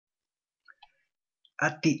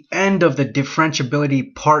At the end of the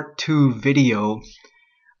differentiability part 2 video,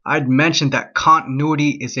 I'd mentioned that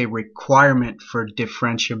continuity is a requirement for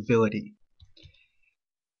differentiability.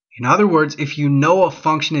 In other words, if you know a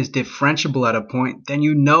function is differentiable at a point, then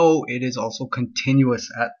you know it is also continuous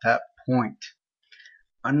at that point.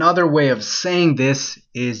 Another way of saying this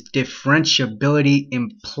is differentiability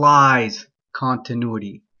implies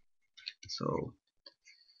continuity. So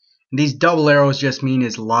these double arrows just mean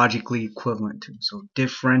is logically equivalent to. So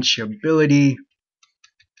differentiability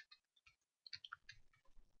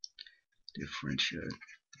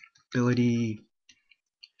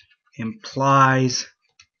implies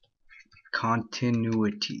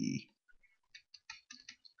continuity.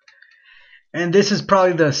 And this is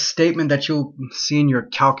probably the statement that you'll see in your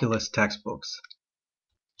calculus textbooks.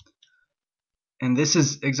 And this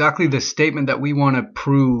is exactly the statement that we want to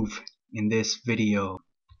prove in this video.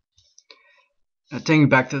 Now, taking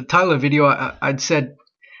back to the title of the video, I'd said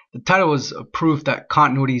the title was a proof that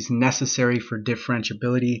continuity is necessary for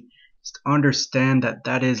differentiability. Just understand that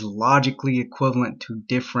that is logically equivalent to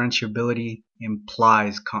differentiability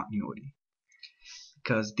implies continuity.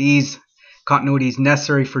 Because these continuity is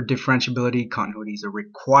necessary for differentiability, continuity is a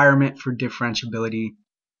requirement for differentiability.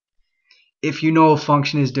 If you know a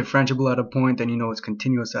function is differentiable at a point, then you know it's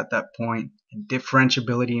continuous at that point. And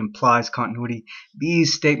differentiability implies continuity.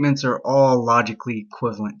 These statements are all logically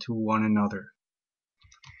equivalent to one another.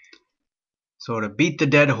 So to beat the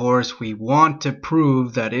dead horse, we want to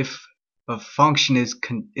prove that if a function is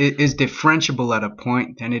differentiable at a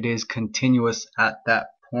point, then it is continuous at that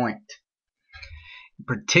point. In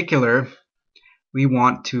particular, we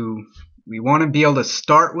want to be able to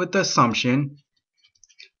start with the assumption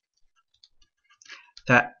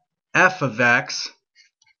that f of x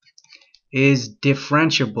is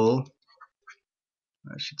differentiable,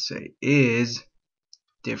 is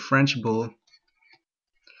differentiable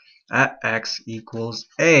at x equals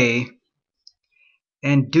a,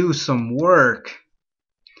 and do some work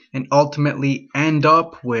and ultimately end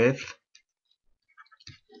up with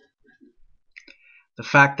the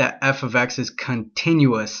fact that f of x is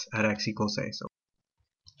continuous at x equals a. So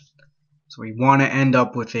we want to end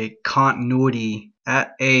up with a continuity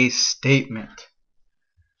at a statement.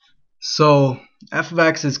 So f of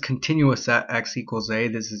x is continuous at x equals a.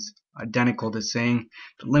 This is identical to saying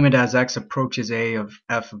the limit as x approaches a of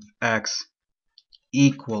f of x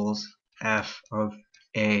equals f of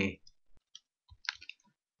a.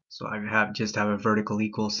 So I just have a vertical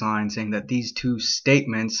equal sign saying that these two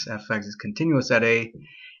statements, f of x is continuous at a,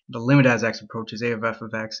 the limit as x approaches a of f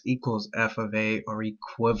of x equals f of a, are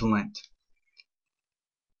equivalent.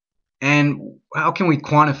 And how can we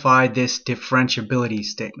quantify this differentiability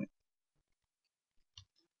statement?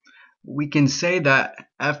 We can say that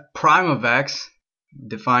f prime of x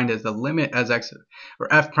defined as the limit as x,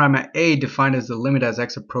 or f prime at a defined as the limit as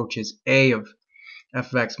x approaches a of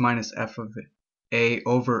f of x minus f of a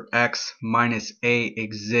over x minus a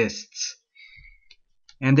exists.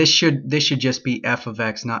 And this should just be f of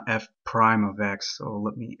x, not f prime of x. So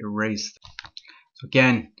let me erase that. So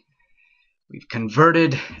again, we've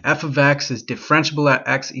converted f of x is differentiable at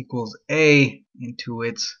x equals a into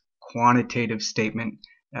its quantitative statement.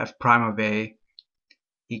 F prime of a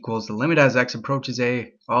equals the limit as x approaches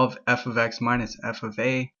a of f of x minus f of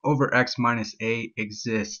a over x minus a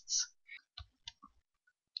exists.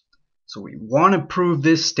 So we want to prove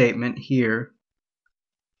this statement here.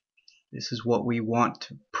 This is what we want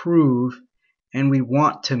to prove, and we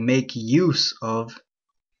want to make use of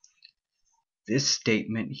this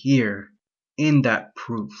statement here in that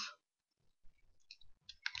proof.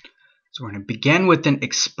 So we're going to begin with an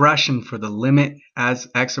expression for the limit as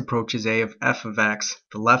x approaches a of f of x,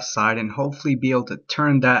 the left side, and hopefully be able to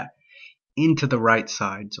turn that into the right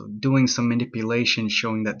side. So doing some manipulation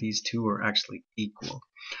showing that these two are actually equal.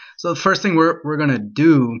 So the first thing we're going to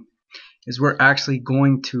do is we're actually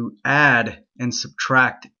going to add and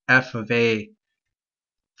subtract f of a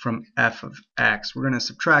from f of x. We're going to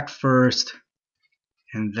subtract first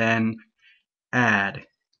and then add.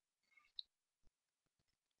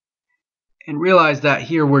 And realize that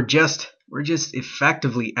here we're just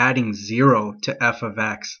effectively adding 0 to f of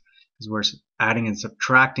x, because we're adding and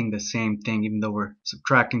subtracting the same thing. Even though we're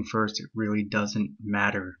subtracting first, it really doesn't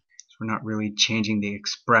matter. So we're not really changing the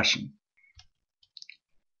expression.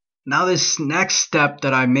 Now this next step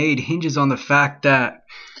that I made hinges on the fact that,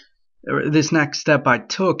 this next step I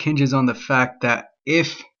took hinges on the fact that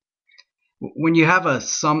when you have a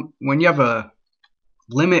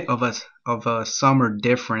limit of a sum or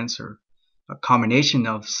difference, or a combination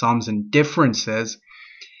of sums and differences,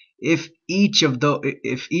 if each of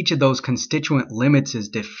those constituent limits is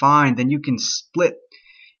defined, then you can split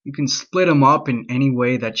them up in any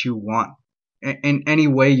way that you want, in any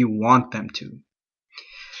way you want them to,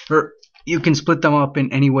 or you can split them up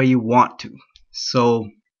in any way you want to. So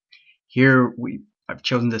here I've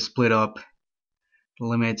chosen to split up the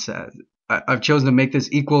limits. I've chosen to make this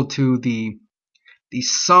equal to the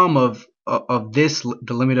sum of this,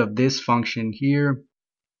 the limit of this function here,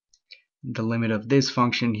 the limit of this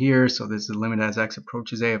function here. So this is the limit as x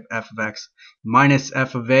approaches a of f of x minus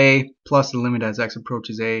f of a plus the limit as x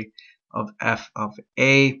approaches a of f of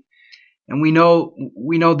a. And we know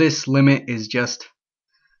this limit is just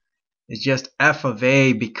f of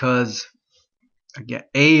a because, again,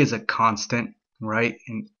 a is a constant, right?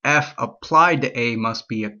 And f applied to a must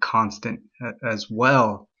be a constant as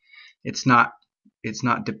well. It's not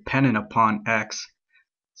dependent upon x.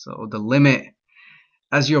 So the limit,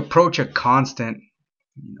 as you approach a constant,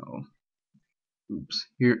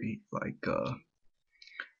 here, like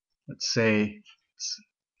let's say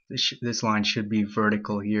this line should be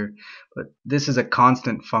vertical here, but this is a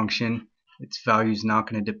constant function. Its value is not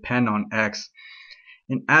going to depend on x.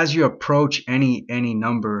 And as you approach any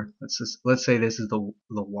number, let's say this is the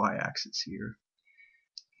y-axis here,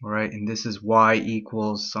 all right, and this is y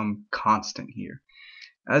equals some constant here.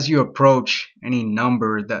 As you approach any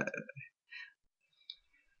number,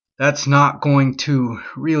 that's not going to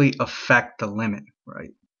really affect the limit,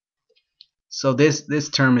 right? So this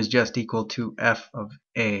term is just equal to f of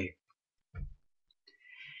a.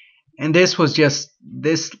 And this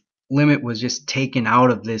limit was just taken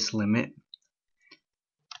out of this limit.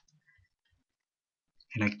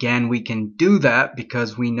 And again, we can do that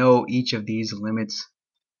because we know each of these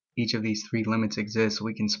three limits exist, so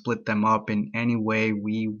we can split them up in any way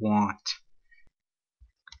we want.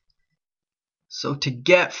 So to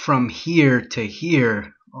get from here to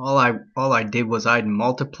here, all I did was I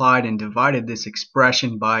multiplied and divided this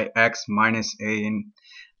expression by x minus a, and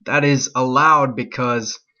that is allowed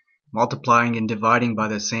because multiplying and dividing by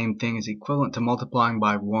the same thing is equivalent to multiplying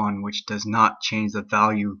by 1, which does not change the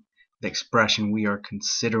value of the expression we are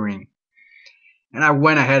considering. And I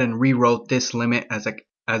went ahead and rewrote this limit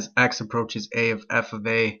as x approaches a of f of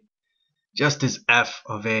a just as f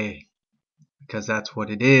of a, because that's what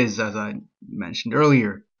it is, as I mentioned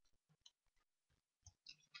earlier.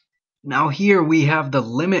 Now here we have the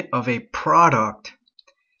limit of a product,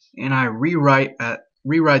 and I rewrite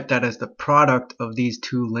that as the product of these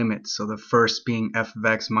two limits. So the first being f of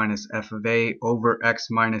x minus f of a over x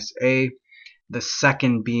minus a, the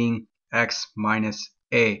second being x minus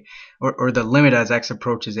a, or the limit as x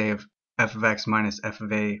approaches a of f of x minus f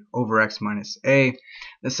of a over x minus a,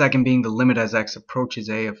 the second being the limit as x approaches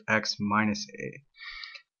a of x minus a.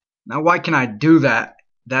 Now why can I do that?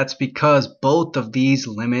 That's because both of these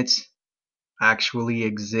limits actually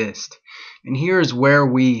exist. And here's where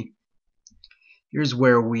we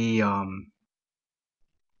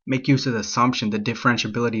make use of the assumption, the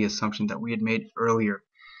differentiability assumption that we had made earlier.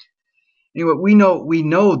 Anyway, we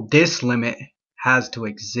know this limit has to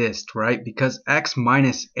exist, right? Because x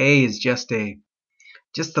minus a is just the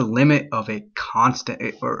limit of a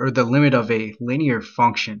constant, or the limit of a linear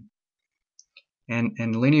function.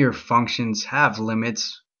 And linear functions have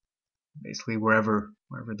limits basically wherever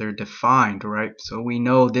they're defined, right? So we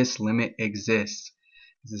know this limit exists.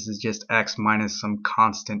 This is just x minus some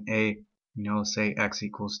constant a, say x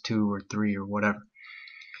equals 2 or 3 or whatever.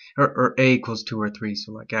 Or a equals 2 or 3,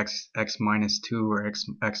 so like x minus 2 or x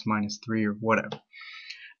minus 3 or whatever.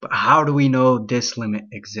 But how do we know this limit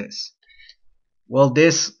exists? Well,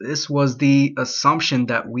 this was the assumption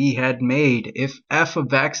that we had made. If f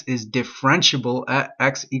of x is differentiable at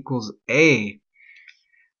x equals a,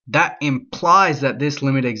 that implies that this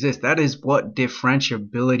limit exists. That is what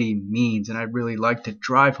differentiability means, and I'd really like to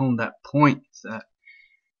drive home that point, that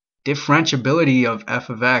differentiability of f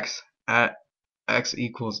of x at x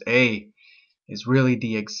equals a is really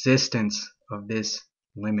the existence of this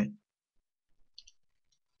limit.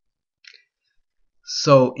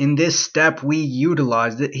 So in this step we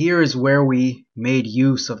utilized it. Here is where we made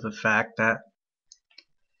use of the fact that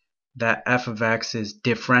f of x is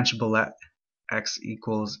differentiable at x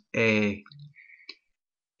equals a.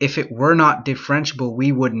 If it were not differentiable,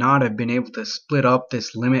 we would not have been able to split up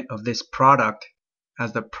this limit of this product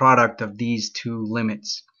as the product of these two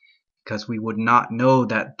limits, because we would not know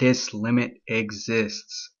that this limit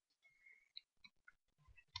exists.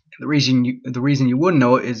 The reason you wouldn't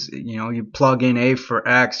know it is, you plug in a for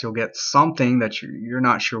x, you'll get something that you're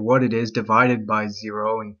not sure what it is divided by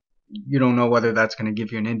 0, and you don't know whether that's going to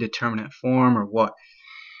give you an indeterminate form or what.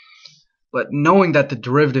 But knowing that the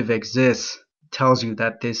derivative exists tells you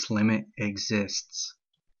that this limit exists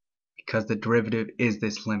because the derivative is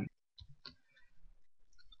this limit.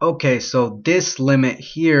 Okay, so this limit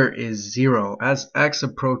here is 0. As x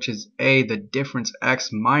approaches a, the difference x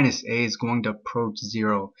minus a is going to approach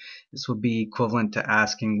 0. This would be equivalent to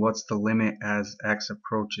asking what's the limit as x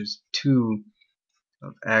approaches 2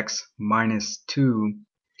 of x minus 2.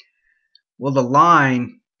 Well, the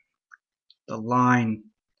line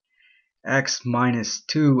x minus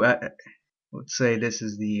 2, let's say this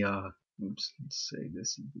is the let's say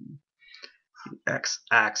this is the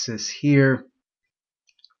x-axis here.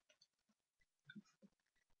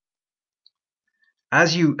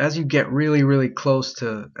 As you get really close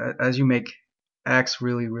to, as you make x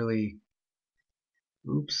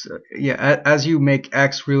as you make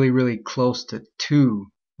x really close to 2,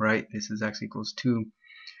 right? This is x equals 2.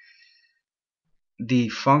 The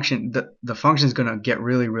function is going to get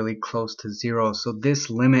really close to 0. So this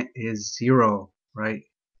limit is 0, right?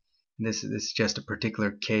 This is just a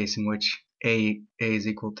particular case in which a is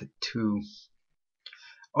equal to 2.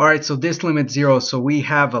 Alright, so this limit's 0, so we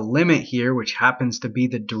have a limit here which happens to be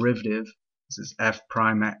the derivative. This is f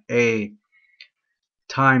prime at a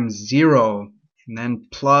times 0 and then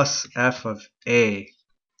plus f of a.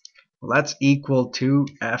 Well, that's equal to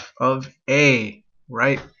f of a,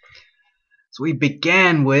 right? So we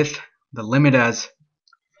began with the limit as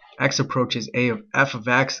x approaches a of f of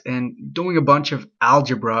x and doing a bunch of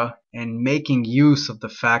algebra and making use of the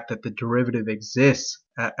fact that the derivative exists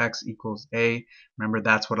at x equals a. Remember,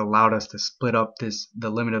 that's what allowed us to split up the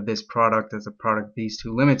limit of this product as a product of these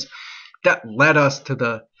two limits. That led us to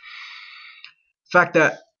the fact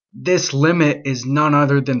that this limit is none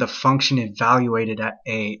other than the function evaluated at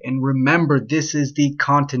a. And remember, this is the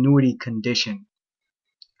continuity condition.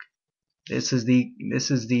 This is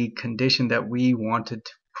the condition that we wanted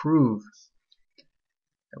to prove.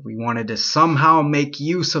 That we wanted to somehow make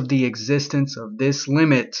use of the existence of this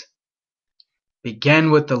limit. Begin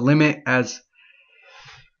with the limit as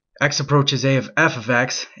x approaches a of f of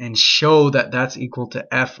x and show that that's equal to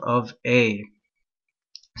f of a.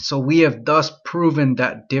 So we have thus proven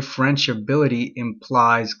that differentiability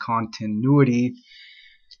implies continuity,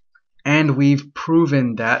 and we've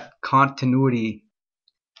proven that continuity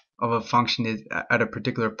of a function is, at a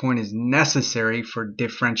particular point, is necessary for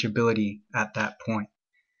differentiability at that point.